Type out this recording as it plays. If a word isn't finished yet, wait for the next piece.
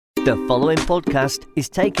The following podcast is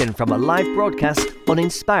taken from a live broadcast on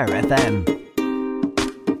Inspire FM.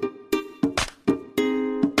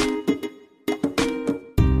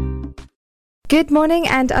 Good morning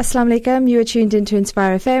and Assalamu alaikum. You are tuned into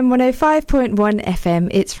Inspire FM 105.1 FM.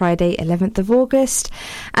 It's Friday, 11th of August,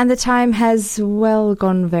 and the time has well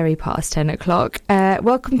gone very past 10 o'clock.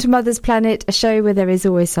 Welcome to Mother's Planet, a show where there is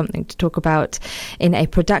always something to talk about in a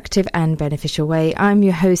productive and beneficial way. I'm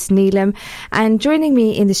your host, Neelum, and joining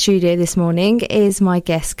me in the studio this morning is my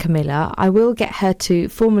guest, Kamillah. I will get her to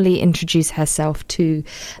formally introduce herself to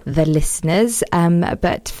the listeners,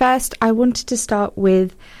 but first I wanted to start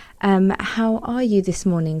with how are you this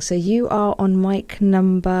morning? So you are on mic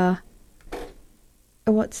number,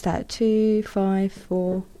 what's that, 2, 5,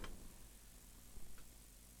 4,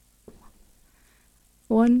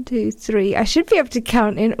 1, 2, 3. I should be able to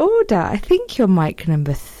count in order. I think you're mic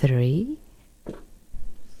number 3.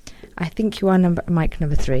 I think you are mic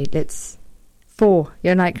number 3. Let's 4.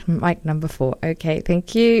 You're mic number 4. Okay,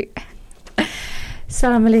 thank you.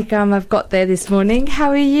 Assalamu alaikum. I've got there this morning.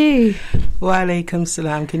 How are you? Wa alaikum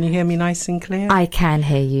salam. Can you hear me nice and clear? I can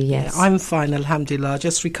hear you, yes. Yeah, I'm fine, alhamdulillah.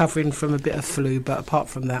 Just recovering from a bit of flu, but apart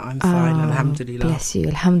from that, I'm fine, alhamdulillah. Bless you,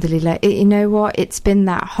 alhamdulillah. You know what? It's been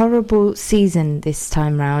that horrible season this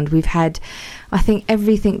time round. We've had, I think,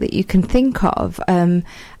 everything that you can think of.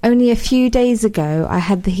 Only a few days ago, I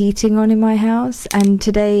had the heating on in my house, and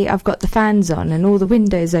today I've got the fans on and all the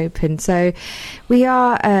windows open. So we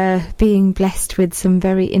are being blessed with some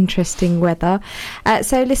very interesting weather.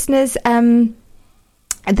 So listeners,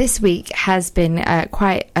 this week has been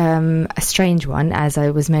quite a strange one, as I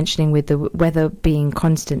was mentioning, with the weather being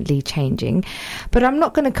constantly changing. But I'm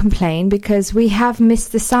not going to complain because we have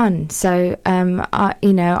missed the sun. So,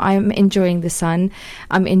 I'm enjoying the sun.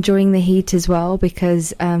 I'm enjoying the heat as well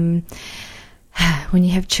because when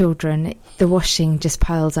you have children, the washing just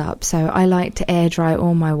piles up. So I like to air dry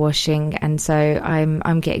all my washing, and so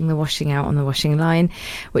I'm getting the washing out on the washing line,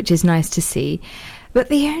 which is nice to see. But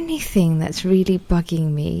the only thing that's really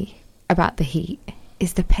bugging me about the heat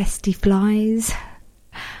is the pesky flies.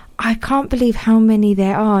 I can't believe how many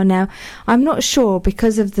there are. Now, I'm not sure,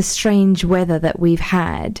 because of the strange weather that we've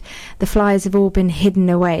had, the flies have all been hidden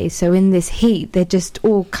away. So in this heat, they're just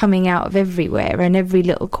all coming out of everywhere and every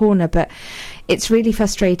little corner. But it's really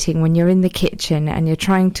frustrating when you're in the kitchen and you're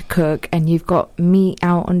trying to cook and you've got meat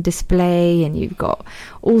out on display and you've got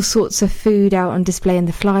all sorts of food out on display and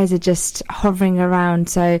the flies are just hovering around.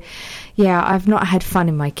 So yeah, I've not had fun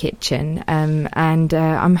in my kitchen, and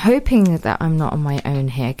I'm hoping that I'm not on my own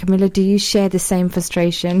here. Kamillah, do you share the same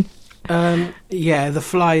frustration? Yeah, the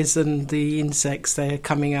flies and the insects, they're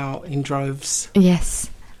coming out in droves. Yes.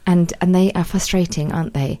 And they are frustrating,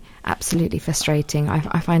 aren't they? Absolutely frustrating.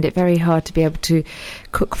 I find it very hard to be able to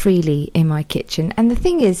cook freely in my kitchen. And the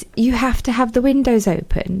thing is, you have to have the windows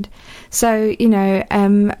opened. So,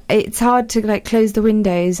 it's hard to close the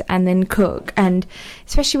windows and then cook. And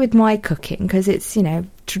especially with my cooking, because it's,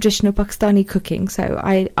 traditional Pakistani cooking. So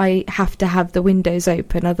I have to have the windows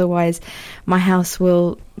open. Otherwise, my house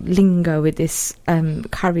will linger with this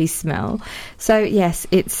curry smell. So yes,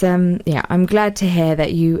 it's I'm glad to hear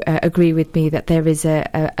that you agree with me that there is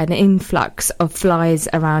an influx of flies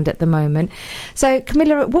around at the moment. So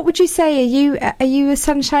Kamillah, what would you say? Are you a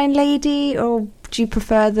sunshine lady, or do you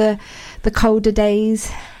prefer the colder days?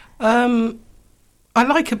 I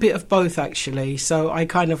like a bit of both, actually. So I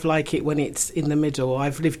kind of like it when it's in the middle.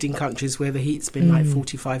 I've lived in countries where the heat's been like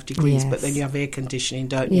 45 degrees, but then you have air conditioning,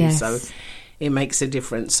 don't you? So it makes a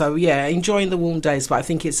difference. So yeah, enjoying the warm days, but I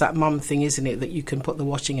think it's that mum thing, isn't it, that you can put the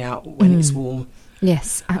washing out when it's warm.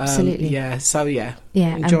 Yes, absolutely.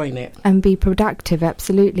 Enjoying it. And be productive,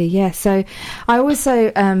 absolutely, yeah. So I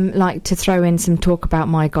also like to throw in some talk about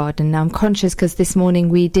my garden. Now, I'm conscious because this morning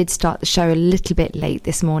we did start the show a little bit late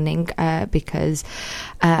this morning because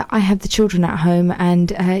I have the children at home,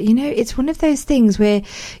 and, it's one of those things where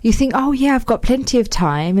you think, oh, yeah, I've got plenty of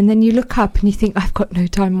time, and then you look up and you think, I've got no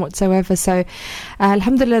time whatsoever. So,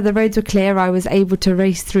 alhamdulillah, the roads were clear. I was able to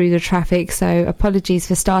race through the traffic, so apologies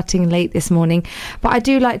for starting late this morning. But I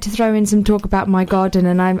do like to throw in some talk about my garden,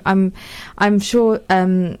 and I'm sure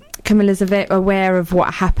Kamillah's a bit aware of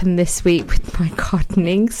what happened this week with my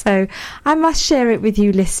gardening, so I must share it with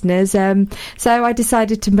you listeners. So I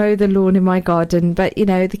decided to mow the lawn in my garden, but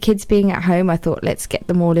the kids being at home, I thought let's get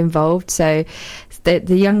them all involved. So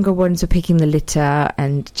the younger ones were picking the litter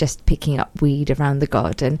and just picking up weed around the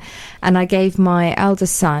garden, and I gave my elder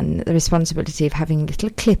son the responsibility of having little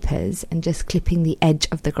clippers and just clipping the edge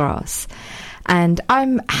of the grass. And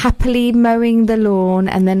I'm happily mowing the lawn,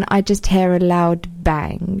 and then I just hear a loud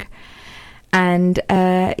bang. And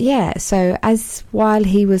so while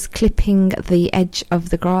he was clipping the edge of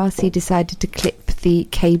the grass, he decided to clip the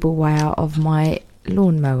cable wire of my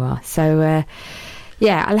lawnmower. So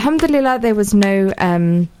alhamdulillah, there was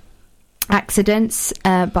no accidents,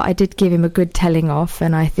 but I did give him a good telling off,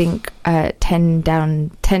 and I think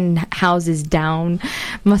 10 houses down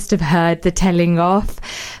must have heard the telling off.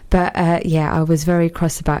 But I was very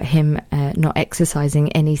cross about him not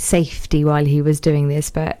exercising any safety while he was doing this.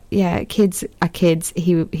 But yeah, kids are kids.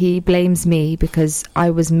 He blames me because I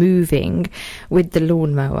was moving with the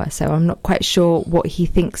lawnmower, so I'm not quite sure what he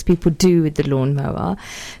thinks people do with the lawnmower.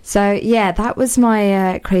 So yeah, that was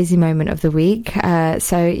my crazy moment of the week.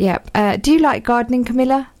 Do you like gardening,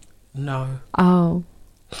 Kamillah? No. Oh,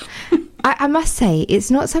 I must say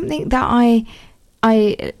it's not something that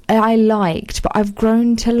I liked, but I've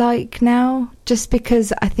grown to like now, just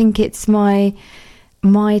because I think it's my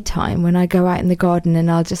time when I go out in the garden,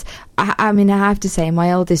 and I have to say my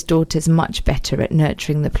eldest daughter's much better at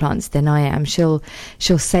nurturing the plants than I am. She'll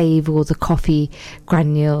save all the coffee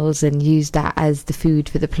granules and use that as the food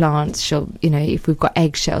for the plants. She'll, if we've got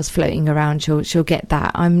eggshells floating around, she'll get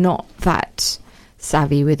that. I'm not that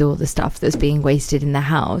savvy with all the stuff that's being wasted in the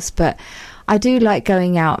house, but I do like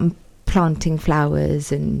going out and planting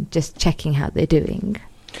flowers and just checking how they're doing.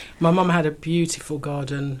 My mum had a beautiful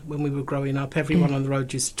garden when we were growing up. Everyone on the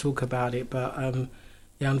road used to talk about it, but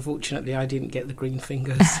unfortunately I didn't get the green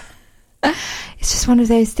fingers. It's just one of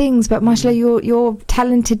those things, but mashallah, you're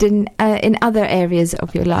talented in other areas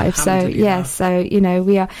of your life. So yes,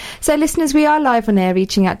 we are. So listeners, we are live on air,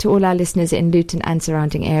 reaching out to all our listeners in Luton and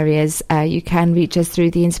surrounding areas. You can reach us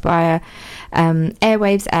through the Inspire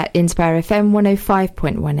airwaves at Inspire FM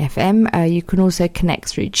 105.1 FM. You can also connect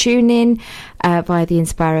through TuneIn via the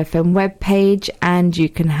Inspire FM webpage, and you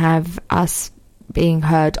can have us being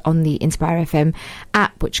heard on the Inspire FM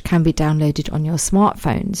app, which can be downloaded on your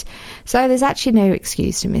smartphones. So there's actually no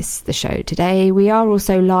excuse to miss the show today. We are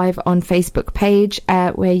also live on Facebook page,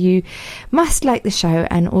 where you must like the show,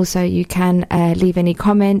 and also you can leave any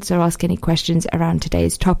comments or ask any questions around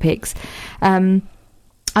today's topics.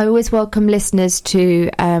 I always welcome listeners to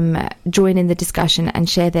join in the discussion and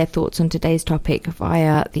share their thoughts on today's topic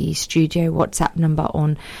via the studio WhatsApp number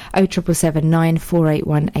on 0777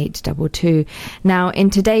 9481 822. Now, in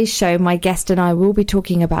today's show, my guest and I will be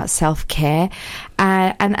talking about self-care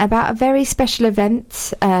and about a very special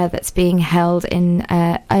event that's being held in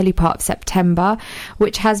early part of September,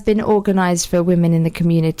 which has been organised for women in the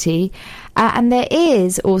community. And there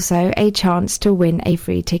is also a chance to win a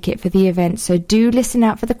free ticket for the event. So do listen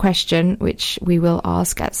out for the question, which we will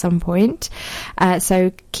ask at some point.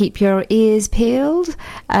 So keep your ears peeled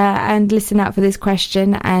and listen out for this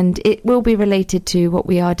question. And it will be related to what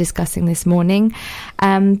we are discussing this morning.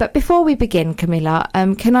 But before we begin,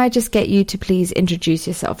 Kamillah, can I just get you to please introduce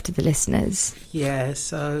yourself to the listeners? Yeah,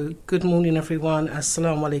 so good morning, everyone.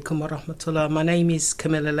 Assalamu alaikum wa rahmatullah. My name is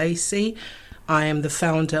Kamillah Lacey. I am the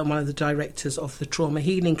founder and one of the directors of the Trauma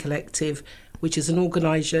Healing Collective, which is an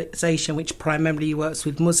organisation which primarily works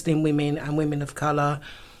with Muslim women and women of colour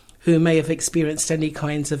who may have experienced any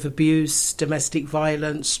kinds of abuse, domestic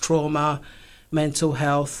violence, trauma, mental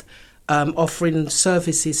health, offering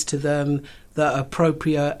services to them that are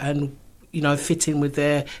appropriate and, fit in with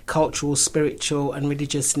their cultural, spiritual and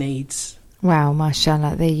religious needs. Wow,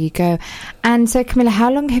 mashallah, there you go. And so, Kamillah, how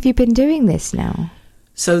long have you been doing this now?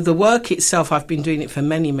 So the work itself, I've been doing it for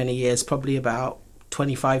many, many years, probably about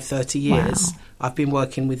 25, 30 years. Wow. I've been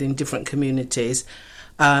working within different communities.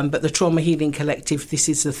 But the Trauma Healing Collective, this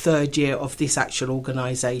is the third year of this actual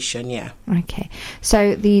organisation, yeah. Okay.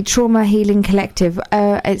 So the Trauma Healing Collective,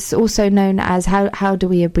 it's also known as, how do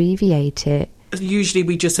we abbreviate it? Usually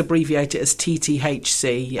we just abbreviate it as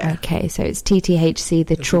TTHC, yeah. Okay, so it's TTHC,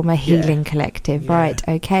 the Trauma Healing Collective, yeah. Right,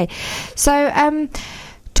 okay. So,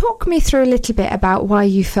 talk me through a little bit about why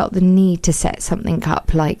you felt the need to set something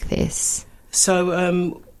up like this.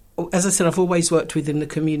 So, as I said, I've always worked within the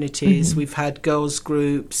communities. Mm-hmm. We've had girls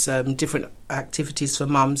groups, different activities for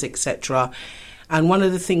mums, etc. And one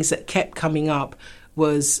of the things that kept coming up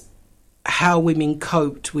was how women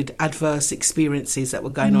coped with adverse experiences that were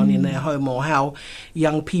going on in their home, or how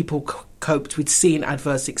young people coped with seeing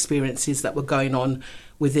adverse experiences that were going on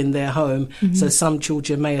within their home. Mm-hmm. So some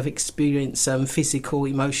children may have experienced physical,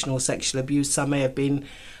 emotional, sexual abuse. Some may have been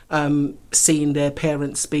seeing their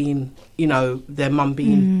parents being, their mum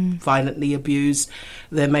being violently abused.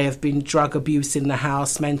 There may have been drug abuse in the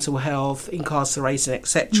house, mental health, incarceration,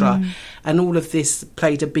 etc. And all of this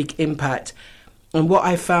played a big impact. And what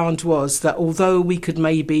I found was that although we could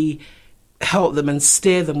maybe help them and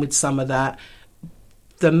steer them with some of that,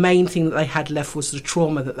 the main thing that they had left was the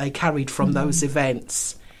trauma that they carried from those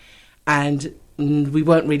events. And we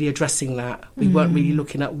weren't really addressing that. We weren't really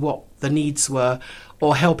looking at what the needs were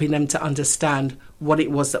or helping them to understand what it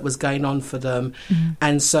was that was going on for them.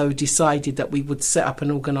 And so decided that we would set up an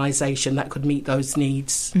organisation that could meet those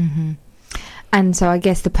needs. And so I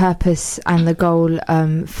guess the purpose and the goal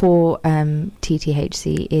for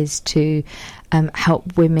TTHC is to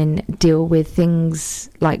help women deal with things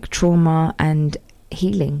like trauma and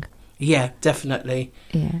healing. Yeah, definitely.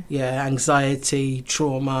 Yeah, anxiety,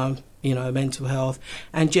 trauma, mental health,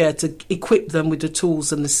 and to equip them with the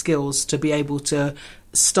tools and the skills to be able to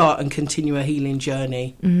start and continue a healing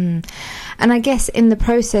journey. And I guess in the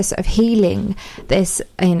process of healing, this,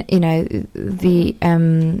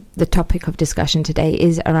 the topic of discussion today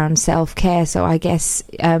is around self-care. So I guess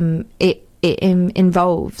it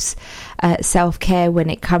involves self-care when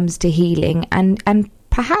it comes to healing and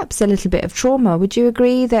perhaps a little bit of trauma. Would you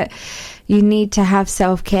agree that you need to have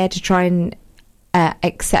self-care to try and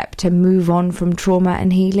accept and move on from trauma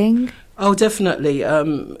and healing? Oh, definitely.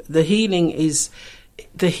 The healing is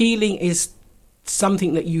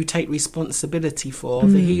something that you take responsibility for.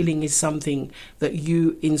 The healing is something that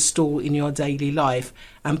you install in your daily life,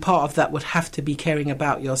 and part of that would have to be caring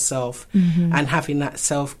about yourself and having that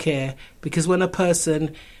self-care, because when a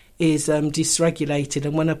person is dysregulated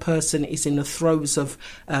and when a person is in the throes of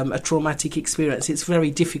a traumatic experience, it's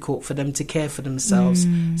very difficult for them to care for themselves.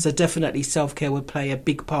 So definitely self-care would play a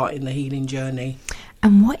big part in the healing journey.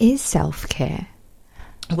 And what is self-care?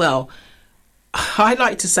 Well, I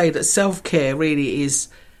like to say that self-care really is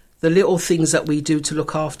the little things that we do to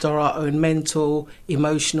look after our own mental,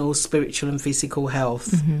 emotional, spiritual and physical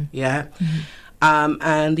health.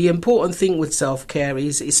 And the important thing with self-care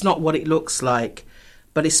is it's not what it looks like,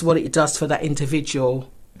 but it's what it does for that individual,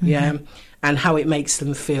 and how it makes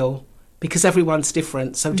them feel, because everyone's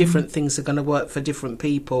different, so different things are going to work for different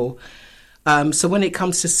people. So when it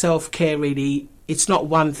comes to self-care, really, it's not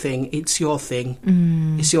one thing, it's your thing.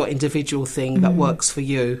 It's your individual thing that works for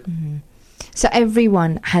you. So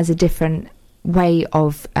everyone has a different way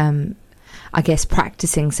of, I guess,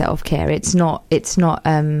 practicing self-care. It's not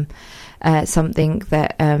something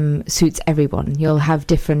that suits everyone. You'll have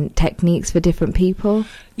different techniques for different people.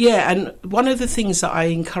 Yeah, and one of the things that I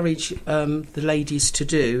encourage the ladies to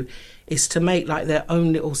do is to make like their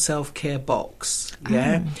own little self-care box.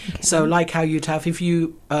 Okay. So like how you'd have, if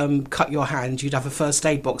you cut your hand, you'd have a first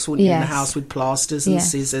aid box, wouldn't you, in the house with plasters and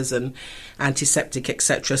scissors and antiseptic,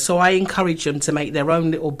 etc. So I encourage them to make their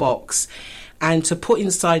own little box and to put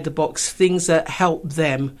inside the box things that help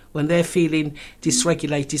them when they're feeling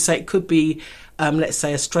dysregulated. So it could be, let's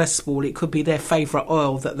say, a stress ball. It could be their favourite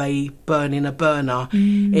oil that they burn in a burner.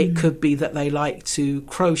 It could be that they like to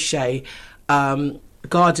crochet,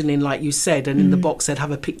 gardening, like you said, and in the box they'd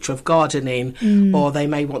have a picture of gardening, or they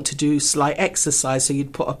may want to do slight exercise, so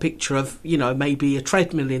you'd put a picture of, maybe a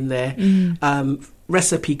treadmill in there.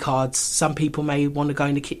 Recipe cards. Some people may want to go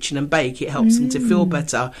in the kitchen and bake. It helps them to feel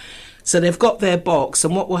better. So they've got their box,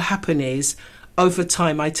 and what will happen is, over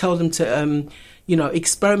time, I tell them to,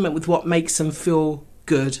 experiment with what makes them feel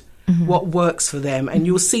good, what works for them, and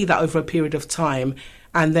you'll see that over a period of time.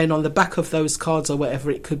 And then on the back of those cards or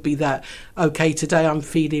whatever, it could be that, okay, today I'm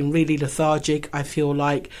feeling really lethargic. I feel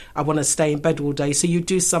like I want to stay in bed all day. So you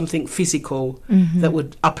do something physical that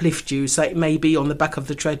would uplift you. So it may be on the back of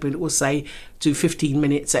the treadmill, it will say, do 15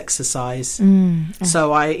 minutes exercise.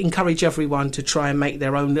 So I encourage everyone to try and make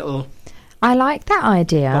their own little... I like that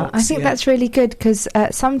idea. Box, I think that's really good, because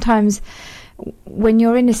sometimes when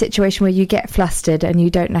you're in a situation where you get flustered and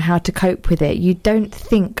you don't know how to cope with it, you don't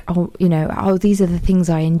think, these are the things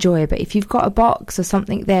I enjoy. But if you've got a box or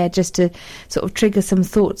something there just to sort of trigger some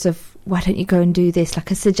thoughts of, why don't you go and do this, like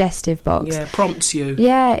a suggestive box. Yeah, prompts you.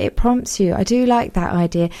 Yeah, it prompts you. I do like that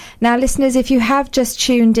idea. Now, listeners, if you have just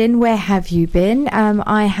tuned in, where have you been?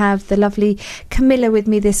 I have the lovely Kamillah with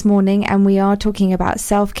me this morning, and we are talking about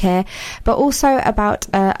self-care, but also about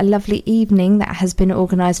a lovely evening that has been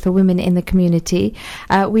organised for women in the community.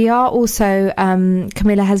 We are also,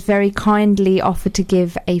 Kamillah has very kindly offered to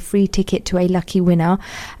give a free ticket to a lucky winner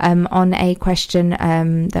on a question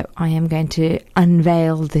that I am going to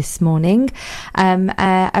unveil this morning.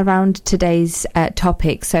 Around today's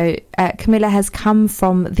topic. So Kamillah has come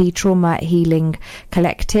from the Trauma Healing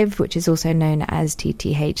Collective, which is also known as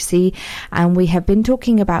TTHC, and we have been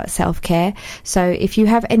talking about self-care. So if you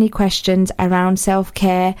have any questions around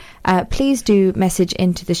self-care, please do message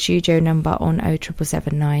into the studio number on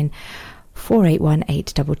 07779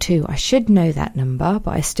 481822. I should know that number,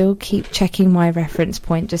 but I still keep checking my reference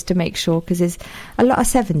point just to make sure, because there's a lot of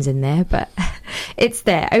sevens in there, but it's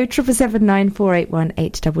there. 07779 481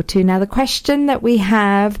 822. Now, the question that we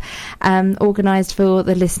have organised for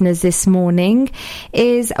the listeners this morning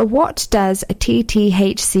is, what does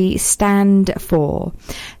TTHC stand for?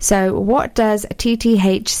 So what does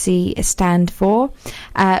TTHC stand for?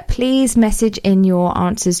 Please message in your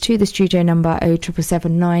answers to the studio number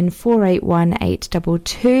 07779 481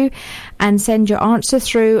 822 and send your answer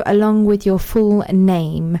through along with your full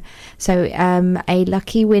name. So a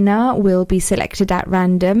lucky winner will be selected at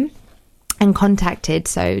random and contacted,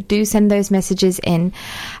 so do send those messages in.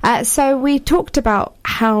 So we talked about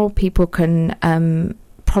how people can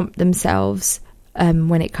prompt themselves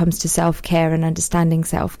when it comes to self-care and understanding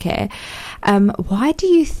self-care. Why do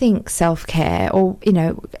you think self-care, or,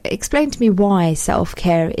 explain to me why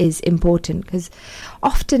self-care is important? Because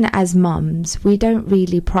often as mums, we don't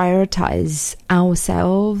really prioritise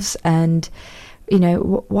ourselves, and,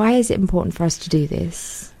 why is it important for us to do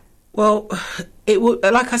this? Well, it will,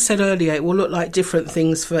 like I said earlier, it will look like different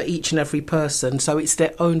things for each and every person. So it's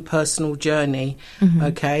their own personal journey,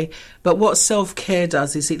 okay? But what self-care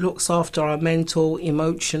does is it looks after our mental,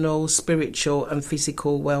 emotional, spiritual and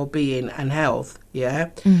physical well-being and health,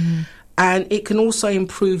 yeah? And it can also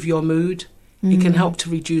improve your mood. It can help to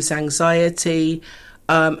reduce anxiety.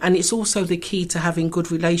 And it's also the key to having good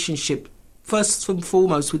relationship, first and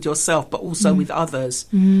foremost with yourself, but also with others.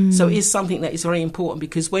 So it is something that is very important,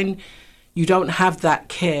 because when you don't have that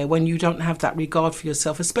care, when you don't have that regard for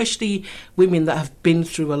yourself, especially women that have been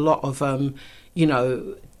through a lot of,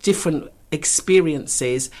 different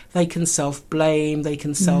experiences, they can self-blame, they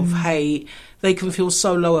can self-hate, they can feel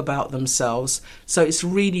so low about themselves. So it's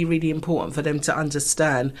really, really important for them to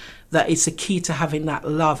understand that it's a key to having that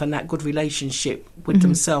love and that good relationship with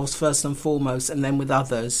themselves first and foremost, and then with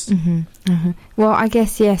others. Well, I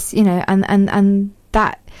guess, yes, and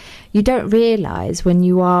that you don't realise when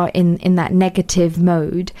you are in that negative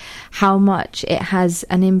mode how much it has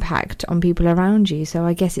an impact on people around you. So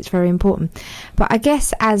I guess it's very important. But I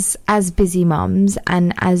guess as busy mums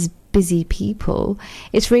and as busy people,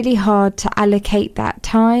 it's really hard to allocate that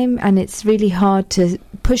time, and it's really hard to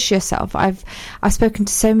push yourself. I've spoken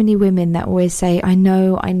to so many women that always say, I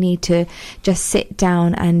know I need to just sit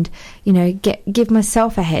down and give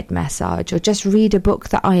myself a head massage, or just read a book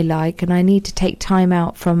that I like, and I need to take time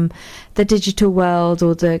out from the digital world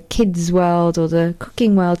or the kids world or the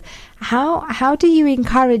cooking world. How do you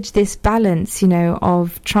encourage this balance,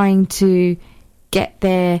 of trying to get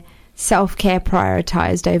their self-care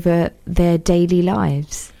prioritised over their daily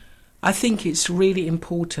lives? I think it's really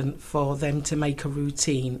important for them to make a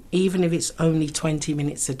routine, even if it's only 20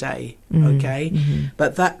 minutes a day, okay?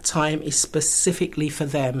 But that time is specifically for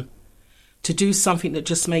them, to do something that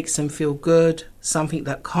just makes them feel good, something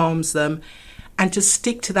that calms them, and to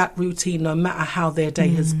stick to that routine no matter how their day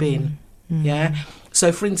has been, yeah?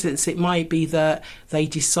 So, for instance, it might be that they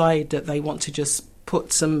decide that they want to just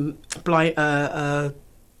put some eye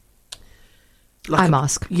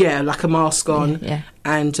mask. Yeah, like a mask on, yeah.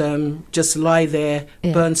 And just lie there,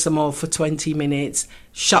 burn some oil for 20 minutes,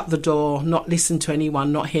 shut the door, not listen to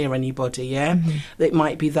anyone, not hear anybody, yeah? It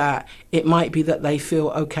might be that. It might be that they feel,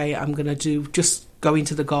 okay, I'm going to just go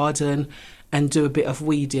into the garden and do a bit of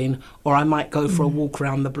weeding, or I might go for a walk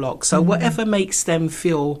around the block. So whatever makes them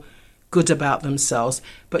feel good about themselves,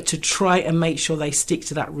 but to try and make sure they stick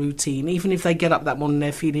to that routine, even if they get up that morning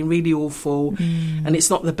they're feeling really awful and it's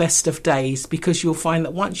not the best of days, because you'll find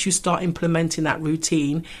that once you start implementing that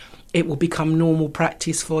routine, it will become normal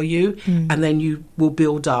practice for you, and then you will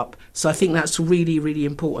build up. So I think that's really, really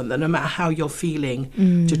important, that no matter how you're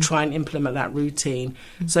feeling, to try and implement that routine.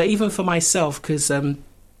 So even for myself, because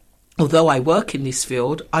although I work in this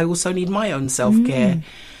field, I also need my own self-care.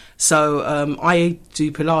 So I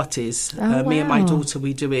do Pilates. Me and my daughter,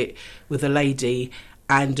 we do it with a lady.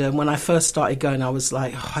 And when I first started going, I was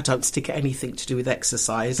like, I don't stick at anything to do with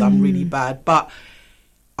exercise. I'm really bad. But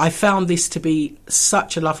I found this to be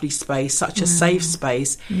such a lovely space, such a safe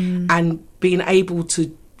space. And being able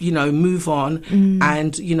to, move on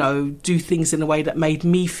and, do things in a way that made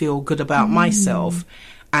me feel good about myself.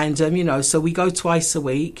 And, so we go twice a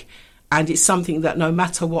week. And it's something that no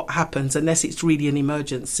matter what happens, unless it's really an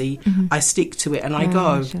emergency, I stick to it and I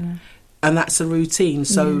go. Sure. And that's a routine.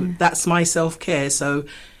 So that's my self-care. So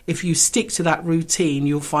if you stick to that routine,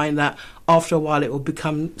 you'll find that after a while it will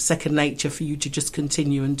become second nature for you to just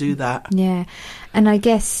continue and do that. Yeah. And I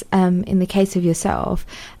guess in the case of yourself,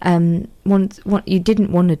 once you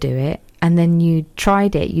didn't want to do it, and then you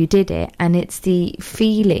tried it, you did it, and it's the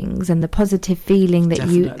feelings and the positive feeling that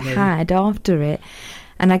you had after it.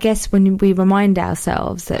 And I guess when we remind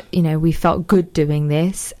ourselves that, you know, we felt good doing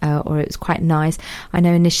this, or it was quite nice, I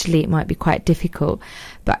know initially it might be quite difficult,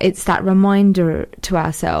 but it's that reminder to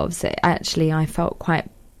ourselves that actually I felt quite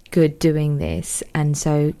good doing this, and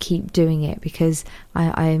so keep doing it, because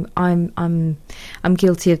I'm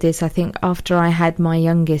guilty of this. I think after I had my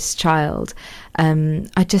youngest child,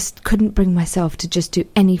 I just couldn't bring myself to just do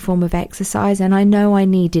any form of exercise, and I know I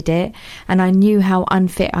needed it, and I knew how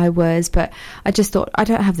unfit I was, but I just thought, I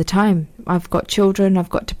don't have the time. I've got children, I've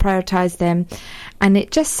got to prioritize them. And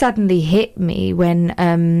it just suddenly hit me when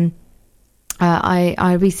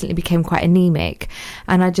I recently became quite anemic,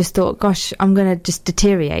 and I just thought, gosh, I'm going to just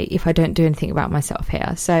deteriorate if I don't do anything about myself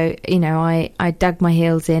here. So, you know, I dug my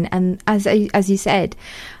heels in, and as you said,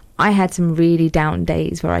 I had some really down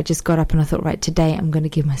days where I just got up and I thought, right, today I'm going to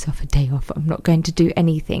give myself a day off. I'm not going to do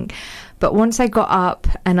anything. But once I got up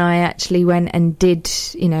and I actually went and did,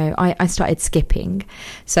 you know, I started skipping.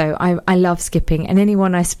 So I love skipping. And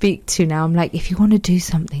anyone I speak to now, I'm like, if you want to do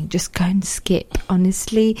something, just go and skip.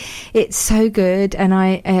 Honestly, it's so good. And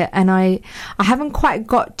I haven't quite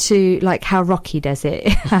got to like how Rocky does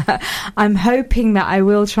it. I'm hoping that I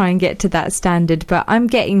will try and get to that standard, but I'm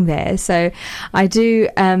getting there. So I do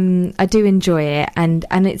enjoy it. And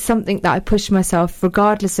it's something that I push myself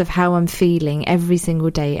regardless of how I'm feeling every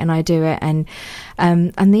single day. And I do it. And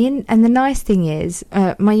the nice thing is,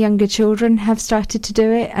 my younger children have started to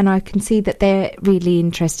do it, and I can see that they're really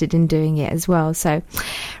interested in doing it as well. So,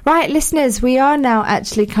 right, listeners, we are now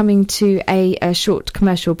actually coming to a short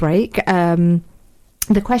commercial break.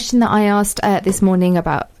 The question that I asked this morning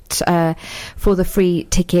about for the free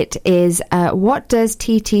ticket is, what does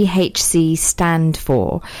TTHC stand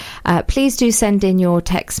for? Please do send in your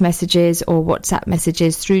text messages or WhatsApp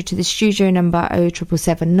messages through to the studio number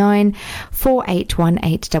 07779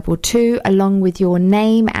 481822 along with your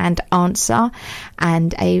name and answer,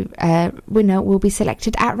 and a winner will be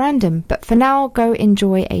selected at random. But for now, go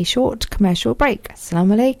enjoy a short commercial break.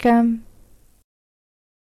 Assalamu alaikum.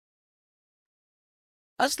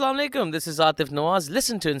 Assalamu alaikum, this is Atif Nawaz.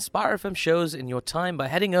 Listen to Inspire FM shows in your time by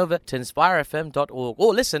heading over to inspirefm.org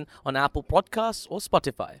or listen on Apple Podcasts or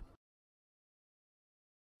Spotify.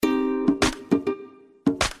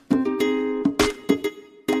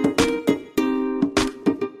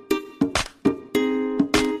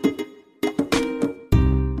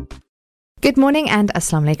 Good morning and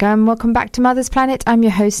Assalamu alaikum. Welcome back to Mother's Planet. I'm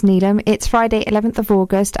your host Neelum. It's Friday 11th of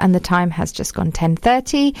August and the time has just gone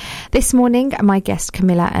 10:30. This morning my guest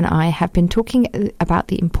Kamillah and I have been talking about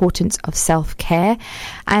the importance of self-care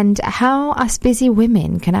and how us busy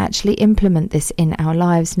women can actually implement this in our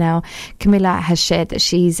lives. Now, Kamillah has shared that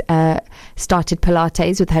she's started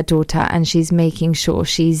Pilates with her daughter, and she's making sure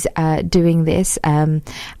she's doing this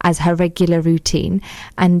as her regular routine.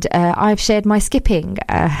 And I've shared my skipping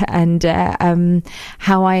and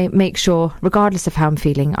how I make sure, regardless of how I'm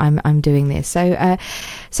feeling, I'm doing this. So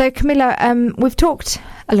Kamillah, we've talked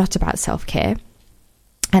a lot about self-care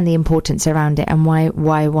and the importance around it, and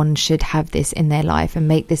why one should have this in their life and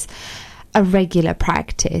make this a regular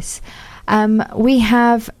practice. We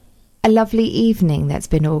have a lovely evening that's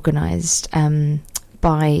been organised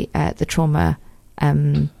by the Trauma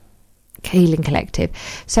Healing Collective.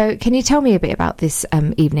 So can you tell me a bit about this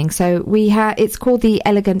evening? So it's called the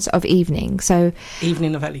Elegance of Evening. So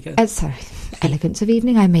Evening of Elegance. Elegance of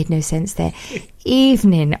Evening. I made no sense there.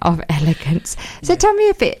 Evening of Elegance. So tell me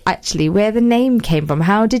a bit actually where the name came from.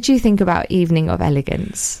 How did you think about Evening of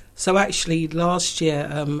Elegance? So actually last year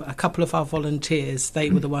a couple of our volunteers,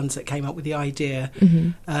 they were the ones that came up with the idea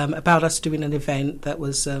about us doing an event that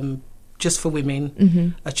was just for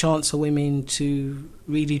women, a chance for women to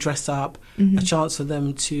really dress up, a chance for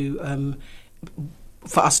them to,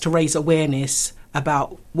 for us to raise awareness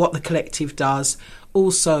about what the collective does,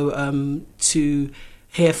 also to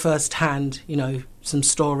hear firsthand, you know, some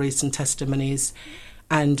stories, some testimonies,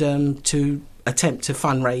 and to attempt to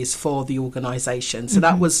fundraise for the organisation. So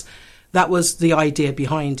that was the idea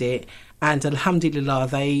behind it, and alhamdulillah,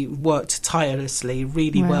 they worked tirelessly,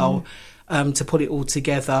 really well, to put it all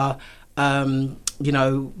together. You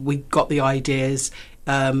know, we got the ideas.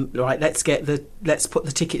 Right, let's put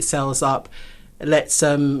the ticket sales up. Let's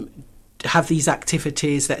have these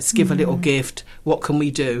activities. Let's give a little gift. What can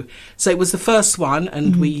we do? So it was the first one,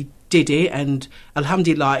 and we did it, and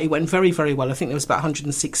alhamdulillah, it went very, very well. I think there was about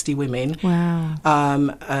 160 women. Wow.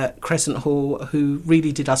 At Crescent Hall, who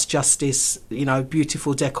really did us justice. You know,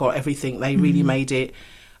 beautiful decor, everything. They really made it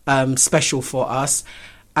special for us.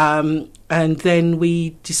 And then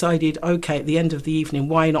we decided, okay, at the end of the evening,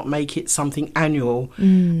 why not make it something annual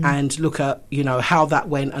and look at, how that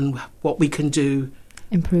went and what we can do.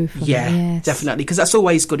 Improve. Yes. Definitely. Because that's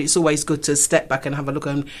always good. It's always good to step back and have a look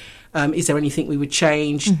and is there anything we would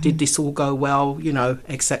change? Did this all go well?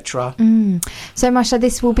 Etc. So, Masha,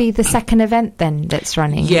 this will be the second event then that's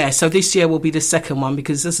running? Yeah, so this year will be the second one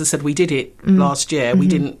because, as I said, we did it last year. We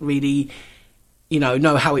didn't really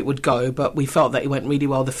know how it would go, but we felt that it went really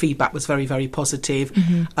well. The feedback was very, very positive.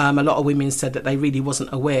 A lot of women said that they really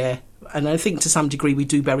wasn't aware. And I think to some degree we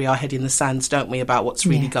do bury our head in the sands, don't we, about what's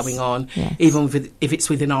really going on, even if it's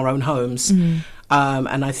within our own homes.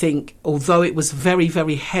 And I think although it was very,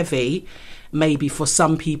 very heavy, maybe for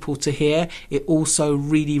some people to hear, it also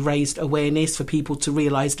really raised awareness for people to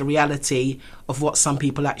realise the reality of what some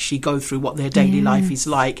people actually go through, what their daily life is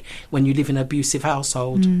like when you live in an abusive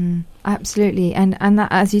household. Absolutely. And that,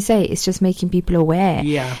 as you say, it's just making people aware.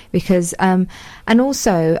 Yeah. Because, and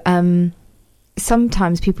also,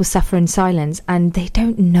 sometimes people suffer in silence and they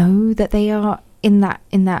don't know that they are in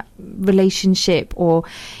that relationship or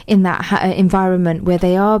in that environment where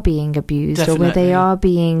they are being abused. Definitely. Or where they are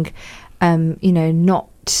being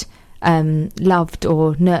not loved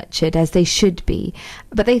or nurtured as they should be,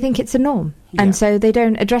 but they think it's a norm. And so they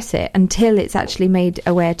don't address it until it's actually made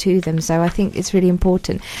aware to them. So I think it's really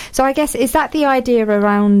important. So I guess, is that the idea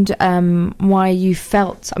around why you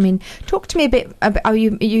felt, talk to me a bit about,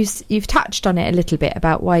 you've touched on it a little bit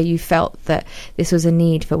about why you felt that this was a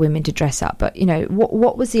need for women to dress up, but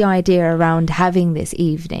what was the idea around having this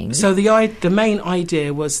evening? So the main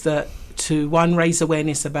idea was that to, one, raise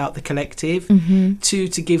awareness about the collective, two,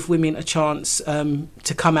 to give women a chance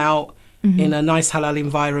to come out in a nice halal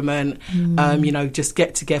environment, just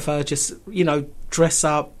get together, just, dress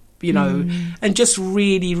up, and just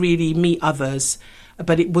really, really meet others.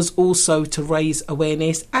 But it was also to raise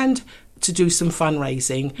awareness and to do some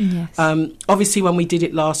fundraising. Yes. Obviously, when we did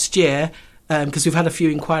it last year, because we've had a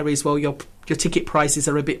few inquiries, well, your ticket prices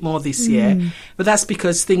are a bit more this year, but that's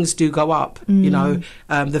because things do go up.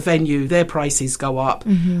 The venue, their prices go up,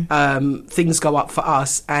 things go up for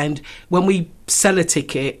us, and when we sell a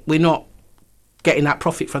ticket, we're not getting that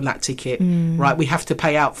profit from that ticket, right? We have to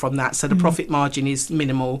pay out from that, so the profit margin is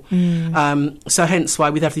minimal. So hence why,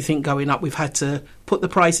 with everything going up, we've had to put the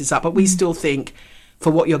prices up, but we still think, for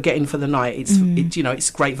what you're getting for the night, it's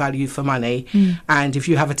great value for money. And if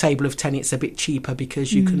you have a table of 10, it's a bit cheaper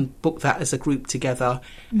because you can book that as a group together,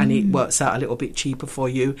 and it works out a little bit cheaper for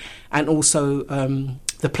you. And also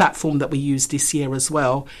the platform that we used this year as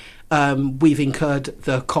well, we've incurred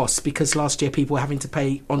the cost because last year people were having to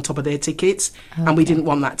pay on top of their tickets, and we didn't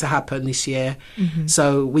want that to happen this year.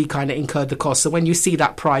 So we kind of incurred the cost. So when you see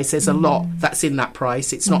that price, there's a lot that's in that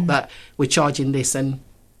price. It's not that we're charging this and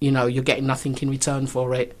you're getting nothing in return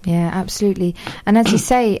for it. Yeah, absolutely. And as you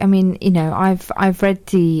say, I've read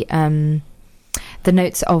the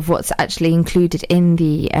notes of what's actually included in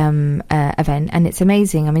the event, and it's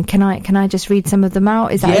amazing. Can I just read some of them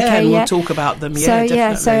out? Is that okay? We'll talk about them. So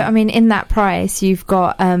in that price you've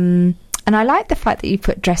got and I like the fact that you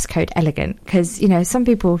put dress code elegant, because some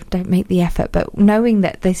people don't make the effort, but knowing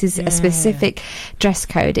that this is a specific dress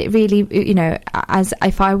code, it really, as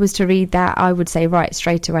if I was to read that, I would say right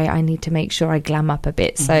straight away, I need to make sure I glam up a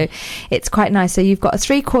bit. So it's quite nice. So you've got a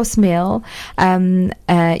 3-course meal,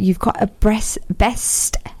 you've got a best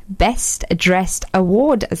dressed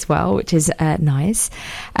award as well, which is nice.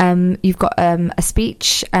 You've got a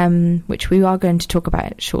speech, which we are going to talk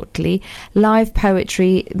about shortly, live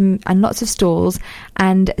poetry, and lots of stalls,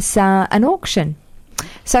 and an auction.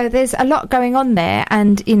 So there's a lot going on there,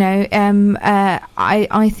 and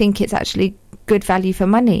I think it's actually good value for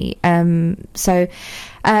money. So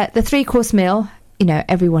the 3-course meal,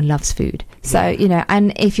 everyone loves food. So,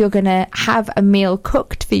 and if you're going to have a meal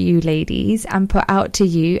cooked for you ladies and put out to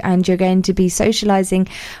you, and you're going to be socialising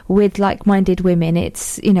with like-minded women,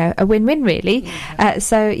 it's, a win-win really.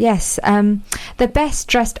 So, yes, the Best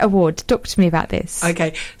Dressed Award. Talk to me about this.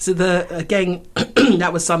 Okay, so that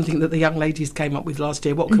was something that the young ladies came up with last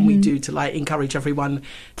year. What can we do to encourage everyone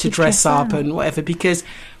to dress up and whatever? Because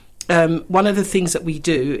one of the things that we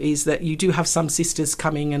do is that you do have some sisters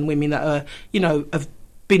coming and women that are, have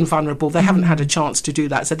been vulnerable. They haven't had a chance to do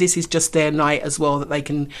that. So this is just their night as well, that they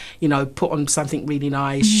can, put on something really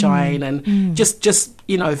nice, shine, and just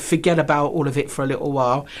forget about all of it for a little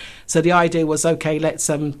while. So the idea was, okay, let's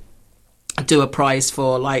do a prize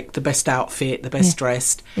for like the best outfit, the best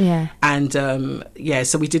dressed. Yeah. And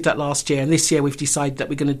so we did that last year, and this year we've decided that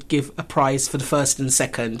we're going to give a prize for the first and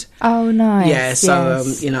second. Oh, nice. Yeah, so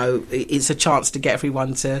yes. It's a chance to get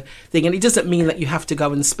everyone to think, and it doesn't mean that you have to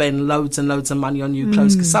go and spend loads and loads of money on new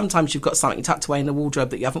clothes, because sometimes you've got something tucked away in the wardrobe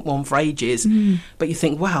that you haven't worn for ages, but you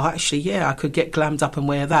think, wow, actually, I could get glammed up and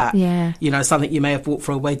wear that. Yeah. Something you may have bought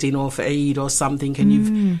for a wedding or for Eid or something, and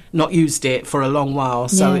you've not used it for a long while.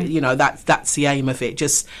 So that's the aim of it.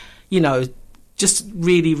 Just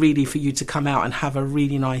really, really for you to come out and have a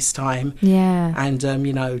really nice time. Yeah. And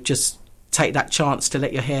just take that chance to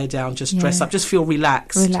let your hair down, just dress up, just feel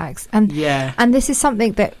relaxed. And this is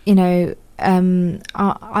something that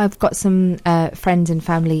I've got some friends and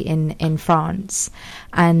family in France,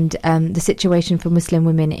 and the situation for Muslim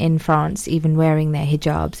women in France, even wearing their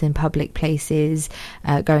hijabs in public places,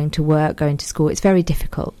 going to work, going to school, it's very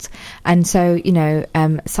difficult. And so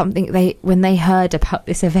something when they heard about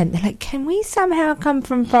this event, they're like, can we somehow come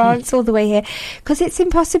from France all the way here, because it's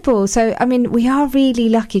impossible. So I mean, we are really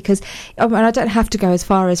lucky, because I don't have to go as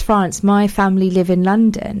far as France. My family live in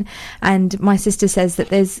London, and my sister says that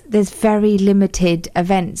there's very limited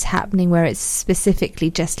events happening where it's specifically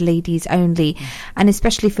just ladies only, and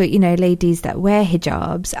especially for ladies that wear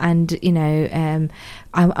hijabs, and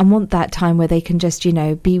I want that time where they can just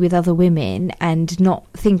be with other women and not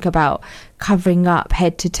think about covering up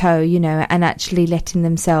head to toe, and actually letting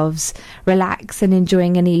themselves relax and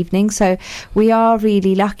enjoying an evening. So we are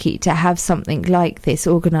really lucky to have something like this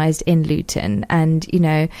organised in Luton, and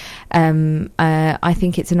I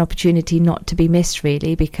think it's an opportunity not to be missed,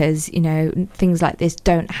 really, because things like this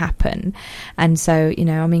don't happen. And so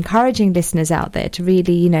I'm encouraging listeners out there to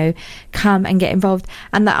really come and get involved.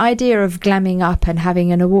 And the idea of glamming up and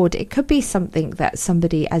having an award, it could be something that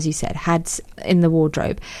somebody, as you said, had in the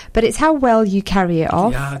wardrobe, but it's how well you carry it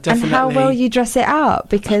off, and how well you dress it up,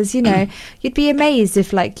 because you'd be amazed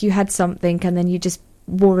if you had something and then you just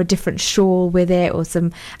wore a different shawl with it, or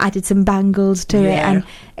added some bangles to it, and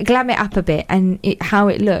glam it up a bit, and how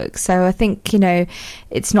it looks. So I think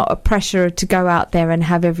it's not a pressure to go out there and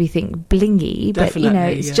have everything blingy, but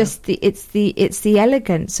it's just it's the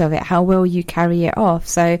elegance of it, how well you carry it off.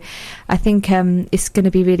 So I think it's going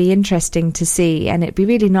to be really interesting to see, and it'd be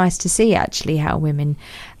really nice to see actually how women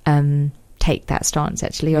take that stance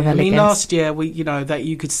actually of elegance. I mean, last year that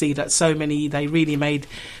you could see that so many, they really made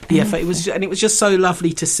the effort. It was just so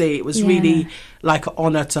lovely to see. It was really like an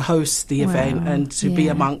honour to host the event and to be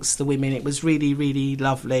amongst the women. It was really, really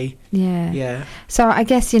lovely. Yeah. So I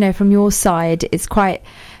guess from your side, it's quite.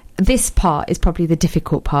 This part is probably the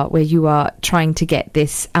difficult part, where you are trying to get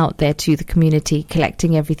this out there to the community,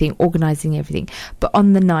 collecting everything, organising everything. But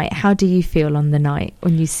on the night, how do you feel on the night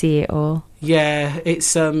when you see it all? Yeah,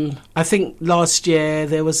 it's I think last year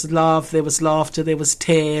there was love, there was laughter, there was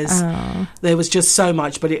tears, there was just so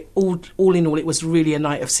much. But all in all, it was really a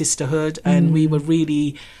night of sisterhood, and we were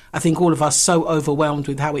really, I think all of us, so overwhelmed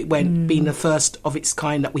with how it went, being the first of its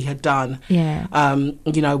kind that we had done.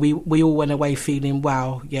 We all went away feeling,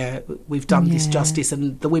 wow, we've done this justice,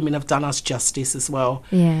 and the women have done us justice as well.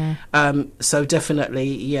 So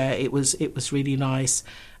definitely, it was really nice.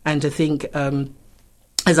 And I think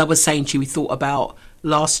as I was saying to you, we thought about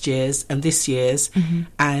last year's and this year's,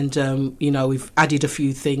 and we've added a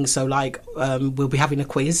few things. So we'll be having a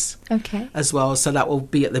quiz as well, so that will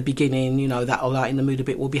be at the beginning. That'll lighten the mood a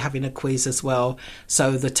bit. We'll be having a quiz as well,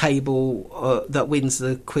 so the table that wins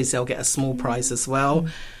the quiz, they'll get a small prize as well.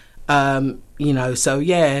 So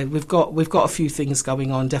we've got a few things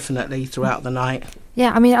going on definitely throughout the night.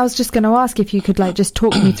 I mean, I was just going to ask if you could just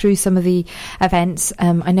talk me through some of the events.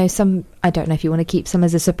 I know some, I don't know if you want to keep some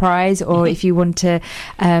as a surprise, or if you want to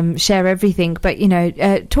share everything, but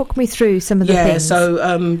talk me through some of the things. So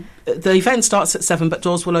the event starts at 7, but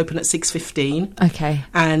doors will open at 6:15. Okay.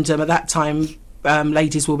 And at that time,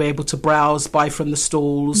 ladies will be able to browse, buy from the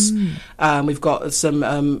stalls. We've got some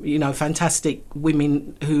fantastic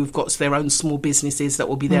women who've got their own small businesses that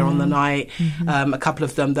will be there on the night. A couple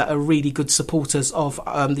of them that are really good supporters of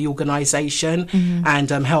the organisation and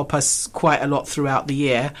help us quite a lot throughout the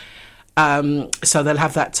year. So they'll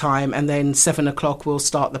have that time, and then 7 o'clock we'll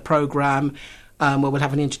start the programme, where we'll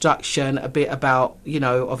have an introduction, a bit about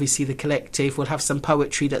obviously the collective. We'll have some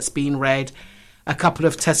poetry that's been read, a couple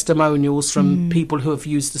of testimonials from people who have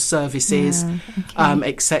used the services,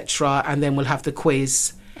 etc. And then we'll have the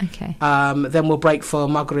quiz. Then we'll break for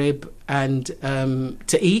Maghrib and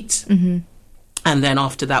to eat. And then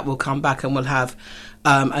after that, we'll come back and we'll have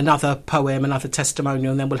another poem, another testimonial,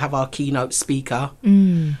 and then we'll have our keynote speaker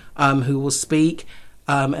who will speak.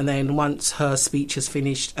 And then once her speech is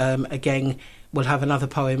finished, again, we'll have another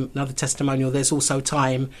poem, another testimonial. There's also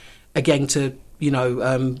time again to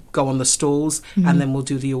go on the stalls, and then we'll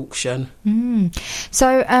do the auction.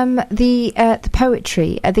 So the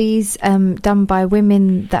poetry, are these done by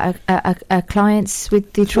women that are clients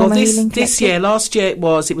with the Trauma Healing Collective? This year, last year it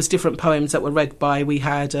was different poems that were read by. We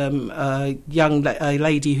had a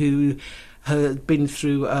lady who had been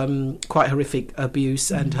through quite horrific abuse,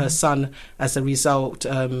 and her son, as a result,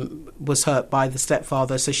 was hurt by the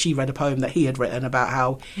stepfather. So she read a poem that he had written about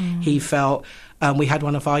how he felt. We had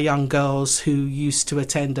one of our young girls who used to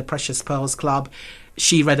attend a Precious Pearls Club.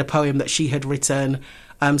 She read a poem that she had written.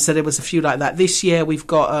 So there was a few like that. This year we've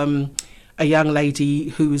got a young lady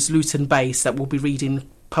who's Luton based that will be reading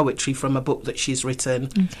poetry from a book that she's written.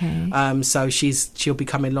 Okay. So she'll be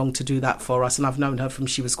coming along to do that for us, and I've known her from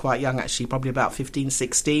she was quite young, actually, probably about 15,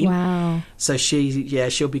 16. Wow. So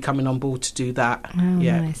she'll be coming on board to do that. Oh,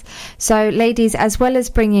 nice. So ladies, as well as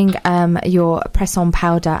bringing your press-on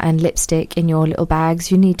powder and lipstick in your little bags,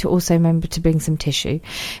 you need to also remember to bring some tissue,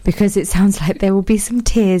 because it sounds like there will be some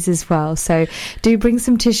tears as well. So do bring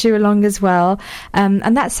some tissue along as well.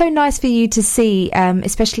 And that's so nice for you to see,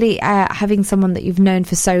 especially having someone that you've known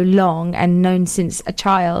for so long and known since a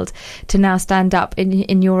child, to now stand up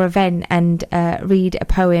in your event and read a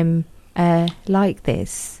poem like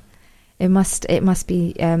this. It must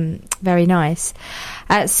be very nice.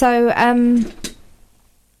 So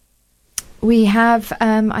we have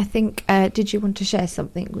I think did you want to share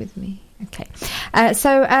something with me? Okay.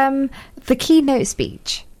 So the keynote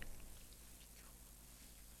speech.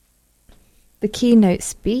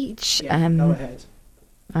 Yeah, go ahead.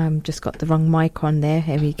 Just got the wrong mic on there.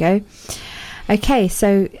 Here we go. Okay,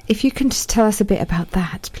 so if you can just tell us a bit about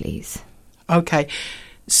that, please. Okay,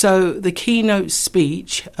 so the keynote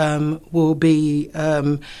speech will be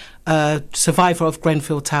a survivor of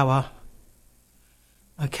Grenfell Tower.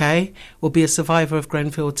 Okay, will be a survivor of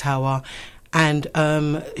Grenfell Tower, and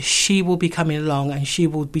she will be coming along, and she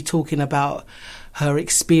will be talking about her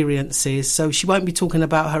experiences. So she won't be talking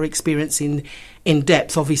about her experience in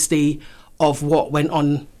depth, obviously, of what went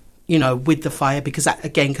on, with the fire, because that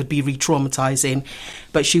again could be re-traumatizing,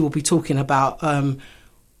 but she will be talking about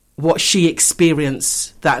what she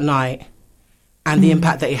experienced that night and the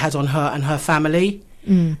impact that it had on her and her family.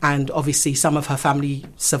 And obviously some of her family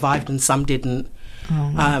survived and some didn't.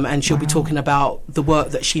 And she'll be talking about the work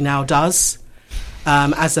that she now does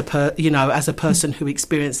as a person who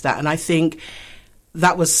experienced that. And I think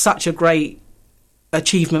that was such a great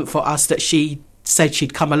achievement for us that she said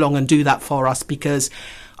she'd come along and do that for us, because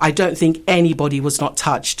I don't think anybody was not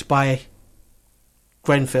touched by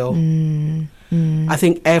Grenfell. I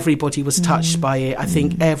think everybody was touched by it. I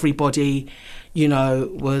think everybody,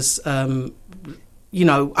 was, I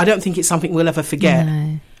don't think it's something we'll ever forget.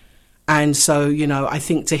 No. And so, I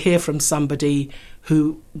think to hear from somebody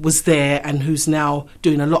who was there and who's now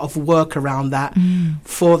doing a lot of work around that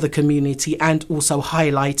for the community, and also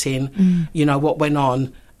highlighting, what went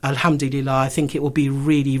on, alhamdulillah, I think it will be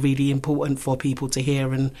really, really important for people to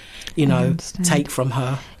hear and, take from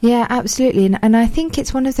her. Yeah, absolutely. And I think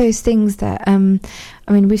it's one of those things that,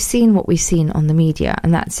 we've seen what we've seen on the media,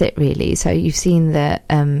 and that's it really. So you've seen that,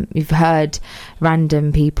 you've heard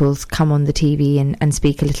random people come on the TV and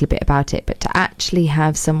speak a little bit about it, but to actually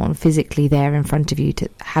have someone physically there in front of you to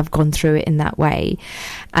have gone through it in that way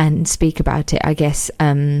and speak about it, I guess,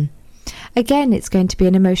 again, it's going to be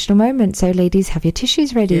an emotional moment. So ladies, have your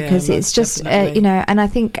tissues ready, because it's just, and I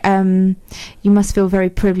think you must feel very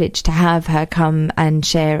privileged to have her come and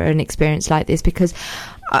share an experience like this, because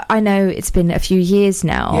I know it's been a few years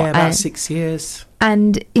now. Yeah, about 6 years.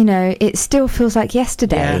 And, it still feels like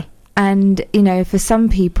yesterday. Yeah. And, for some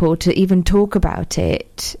people to even talk about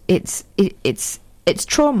it, it's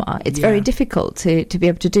trauma. It's very difficult to be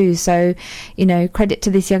able to do. So, credit to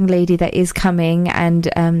this young lady that is coming and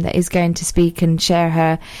that is going to speak and share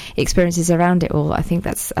her experiences around it all. I think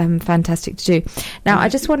that's fantastic to do. Now, I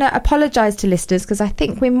just want to apologise to listeners, because I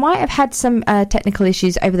think we might have had some technical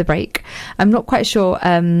issues over the break. I'm not quite sure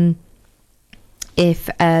if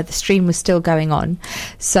the stream was still going on,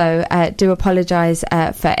 so do apologise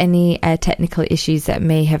for any technical issues that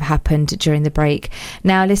may have happened during the break.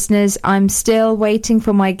 Now, listeners, I'm still waiting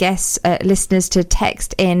for my guests, listeners, to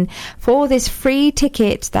text in for this free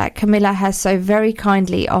ticket that Kamillah has so very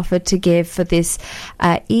kindly offered to give for this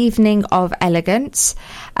Evening of Elegance.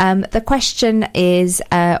 The question is,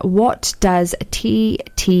 what does TTHC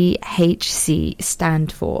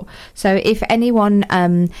stand for? So if anyone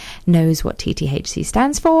knows what TTHC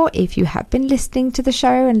stands for, if you have been listening to the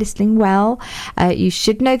show and listening well, you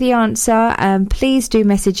should know the answer. Please do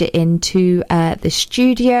message it in to the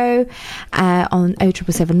studio on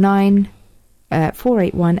 07779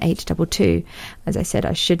 481 822. As I said,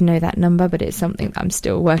 I should know that number, but it's something that I'm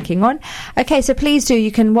still working on. Okay, so please do.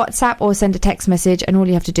 You can WhatsApp or send a text message, and all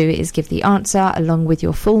you have to do is give the answer along with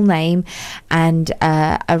your full name, and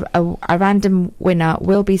a random winner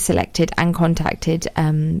will be selected and contacted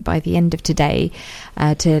by the end of today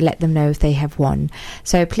to let them know if they have won.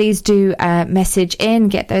 So please do message in,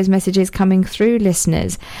 get those messages coming through,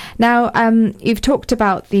 listeners. Now, you've talked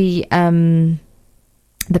about the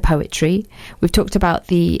poetry. We've talked about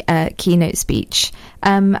the keynote speech.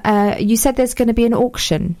 You said there's going to be an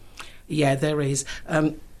auction. Yeah, there is.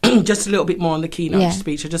 Just a little bit more on the keynote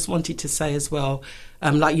speech. I just wanted to say as well,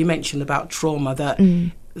 like you mentioned about trauma, that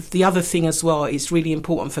the other thing as well, it's really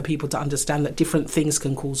important for people to understand that different things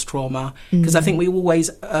can cause trauma, because I think we always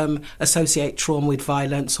associate trauma with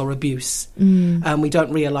violence or abuse. We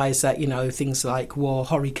don't realise that, things like war,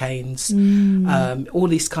 hurricanes, all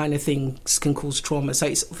these kind of things can cause trauma. So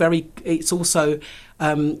it's also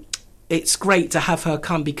it's great to have her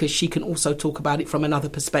come, because she can also talk about it from another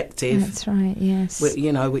perspective. That's right, yes.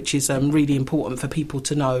 Which is really important for people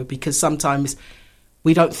to know, because sometimes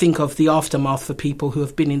we don't think of the aftermath for people who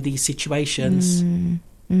have been in these situations.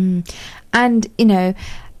 And,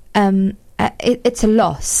 it's a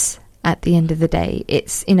loss at the end of the day.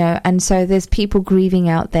 It's, and so there's people grieving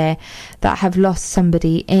out there that have lost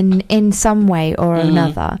somebody in some way or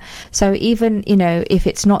another. So even, if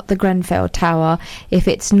it's not the Grenfell Tower, if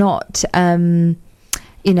it's not...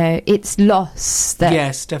 it's loss that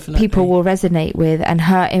yes, definitely. People will resonate with, and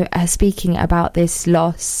her speaking about this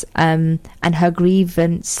loss and her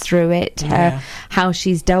grievance through it, how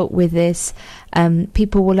she's dealt with this,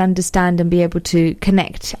 people will understand and be able to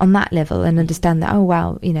connect on that level and understand that, oh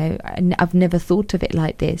wow, I've never thought of it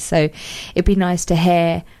like this. So it'd be nice to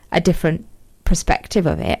hear a different perspective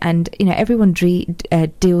of it, and everyone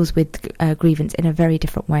deals with grievance in a very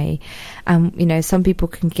different way. Some people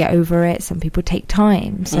can get over it, some people take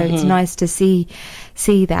time, so it's nice to see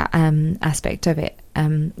that aspect of it.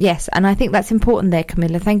 Yes, and I think that's important there,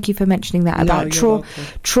 Kamillah. Thank you for mentioning that about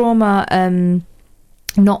trauma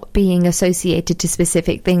not being associated to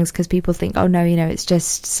specific things, because people think, oh no, it's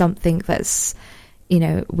just something that's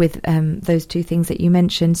with those two things that you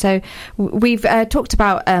mentioned. So we've talked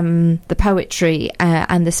about the poetry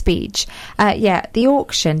and the speech. The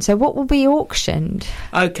auction. So what will be auctioned?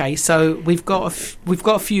 Okay, so we've got a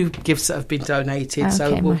few gifts that have been donated. Okay,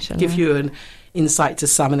 so we'll give you an insight to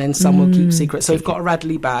some, and then some we'll keep secret. So we've got a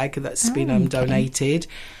Radley bag that's been donated.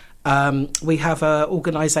 We have an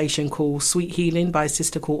organisation called Sweet Healing by a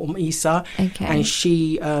sister called Isa, and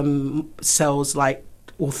she sells like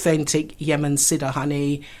authentic Yemen Sidr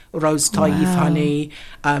honey, rose taif honey.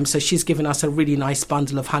 So she's given us a really nice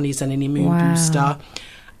bundle of honeys and an immune booster.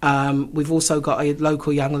 We've also got a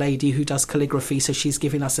local young lady who does calligraphy, so she's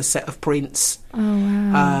given us a set of prints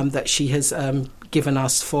that she has given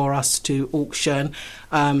us for us to auction.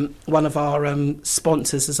 One of our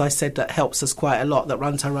sponsors, as I said, that helps us quite a lot, that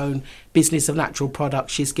runs her own business of natural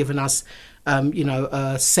products, she's given us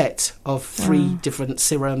a set of 3 different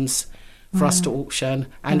serums for us to auction,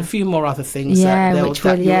 and a few more other things that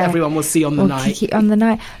everyone will see on the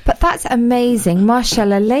night. But that's amazing,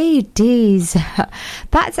 mashallah, ladies.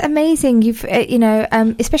 That's amazing. You've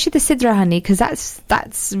especially the Sidra honey, because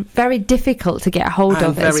that's very difficult to get hold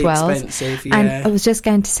of as well. Very expensive, and I was just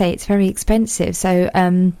going to say it's very expensive. So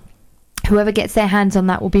whoever gets their hands on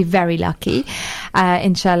that will be very lucky,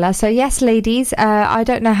 inshallah. So yes, ladies, I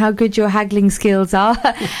don't know how good your haggling skills are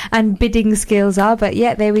and bidding skills are, but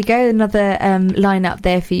there we go, another lineup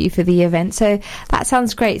there for you for the event. So that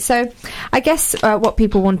sounds great. So I guess what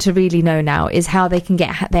people want to really know now is how they can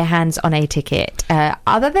get their hands on a ticket.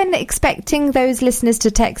 Other than expecting those listeners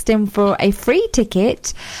to text in for a free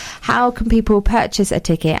ticket, how can people purchase a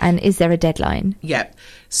ticket, and is there a deadline?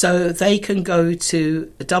 So they can go to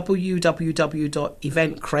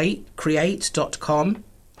www.eventcreate.com.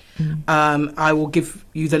 I will give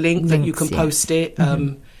you the link that you can post it.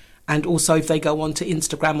 And also if they go onto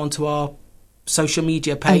Instagram, onto our social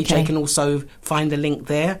media page, they can also find the link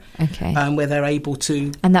there, where they're able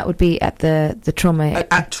to... And that would be at the Trauma...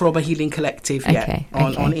 At Trauma Healing Collective,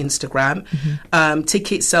 on Instagram.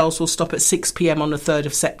 Ticket sales will stop at 6 p.m. on the 3rd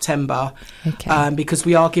of September, because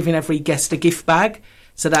we are giving every guest a gift bag.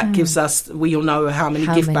 So that gives us, we'll know how many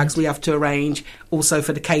gift bags we have to arrange, also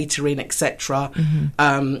for the catering, etc.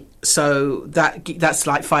 So that's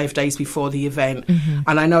like 5 days before the event.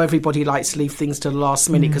 And I know everybody likes to leave things to the last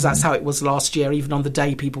minute, because that's how it was last year. Even on the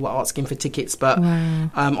day, people were asking for tickets, but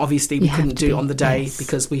obviously we couldn't do it on the day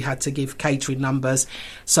because we had to give catering numbers.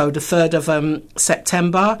 So the 3rd of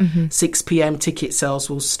September, 6 p.m, ticket sales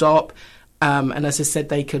will stop. And as I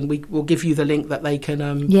said, we will give you the link that they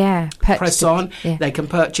can press on. Yeah. They can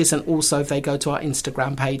purchase, and also if they go to our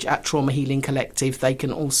Instagram page at Trauma Healing Collective, they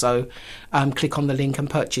can also click on the link and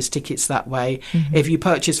purchase tickets that way. Mm-hmm. If you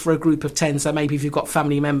purchase for a group of 10, so maybe if you've got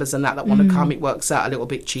family members and that want to come, it works out a little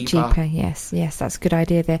bit cheaper. Yes, that's a good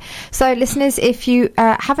idea there. So listeners, if you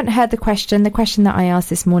haven't heard the question that I asked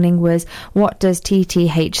this morning was, what does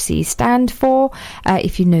TTHC stand for?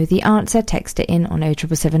 If you know the answer, text it in on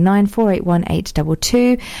 07779 481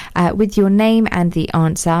 822 with your name and the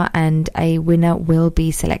answer, and a winner will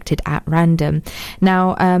be selected at random.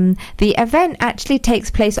 Now, the event actually takes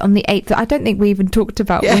place on the 8th. I don't think we even talked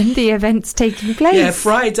about when the event's taking place. Yeah,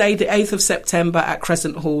 Friday, the 8th of September at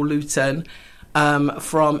Crescent Hall, Luton,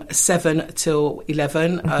 from 7 till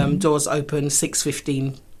 11. Doors open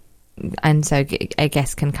 6:15. And so a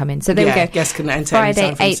guest can come in. So there we go. Guests can enter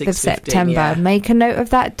Friday, 8th of September. Yeah. Make a note of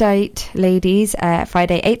that date, ladies.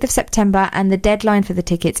 Friday, 8th of September. And the deadline for the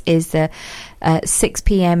tickets is the 6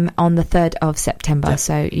 p.m. on the 3rd of September. Yeah.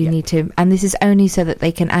 So you need to... And this is only so that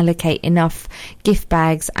they can allocate enough gift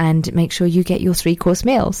bags and make sure you get your 3-course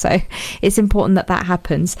meal. So it's important that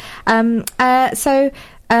happens.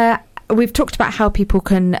 We've talked about how people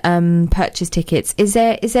can purchase tickets. Is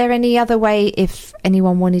there any other way, if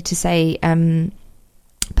anyone wanted to say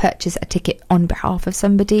purchase a ticket on behalf of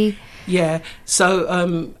somebody? Yeah.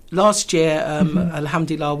 So last year,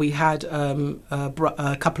 alhamdulillah, we had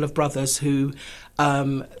a couple of brothers who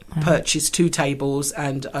purchased 2 tables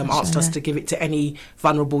and asked us to give it to any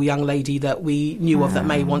vulnerable young lady that we knew of that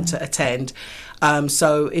may want to attend.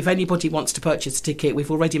 So if anybody wants to purchase a ticket,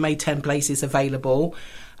 we've already made 10 places available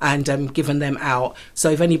and given them out. So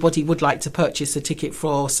if anybody would like to purchase a ticket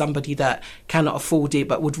for somebody that cannot afford it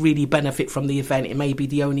but would really benefit from the event, it may be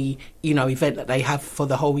the only event that they have for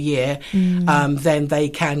the whole year, then they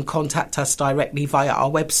can contact us directly via our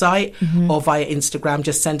website or via Instagram.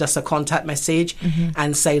 Just send us a contact message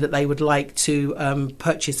and say that they would like to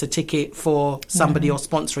purchase a ticket for somebody or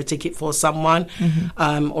sponsor a ticket for someone,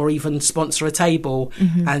 or even sponsor a table,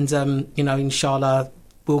 and inshallah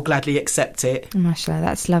we'll gladly accept it. Mashallah,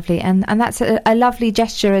 that's lovely, and that's a lovely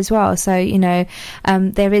gesture as well. So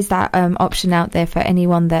there is that option out there for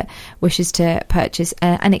anyone that wishes to purchase,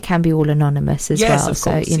 and it can be all anonymous as well. Of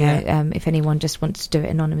so course, if anyone just wants to do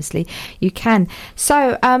it anonymously, you can.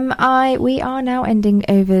 So we are now ending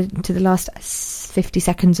over to the last 50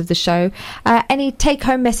 seconds of the show. Any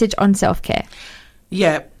take-home message on self-care?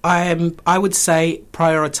 Yeah, I would say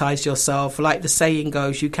prioritise yourself. Like the saying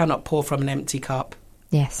goes, you cannot pour from an empty cup.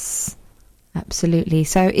 Yes, absolutely.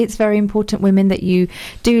 So it's very important, women, that you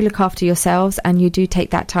do look after yourselves and you do take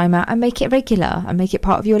that time out and make it regular and make it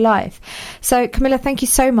part of your life. So Kamillah, thank you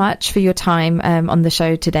so much for your time on the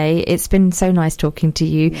show today. It's been so nice talking to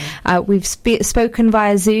you. We've spoken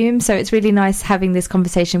via Zoom, so it's really nice having this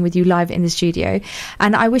conversation with you live in the studio,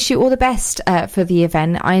 and I wish you all the best for the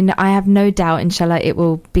event. I have no doubt, inshallah, it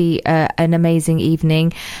will be an amazing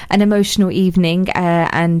evening, an emotional evening,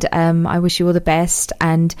 and I wish you all the best.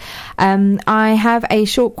 And I have a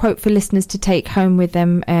short quote for listeners to take home with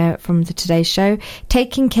them from today's show.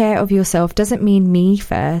 Taking care of yourself doesn't mean me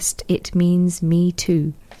first, it means me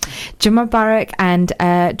too. Jummah Mubarak, and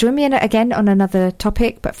join me again on another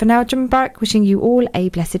topic. But for now, Jummah Mubarak, wishing you all a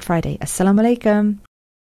blessed Friday. Assalamu alaikum.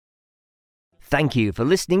 Thank you for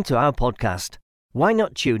listening to our podcast. Why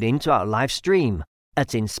not tune in to our live stream at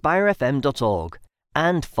inspirefm.org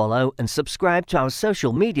and follow and subscribe to our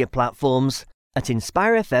social media platforms at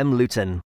Inspire FM Luton.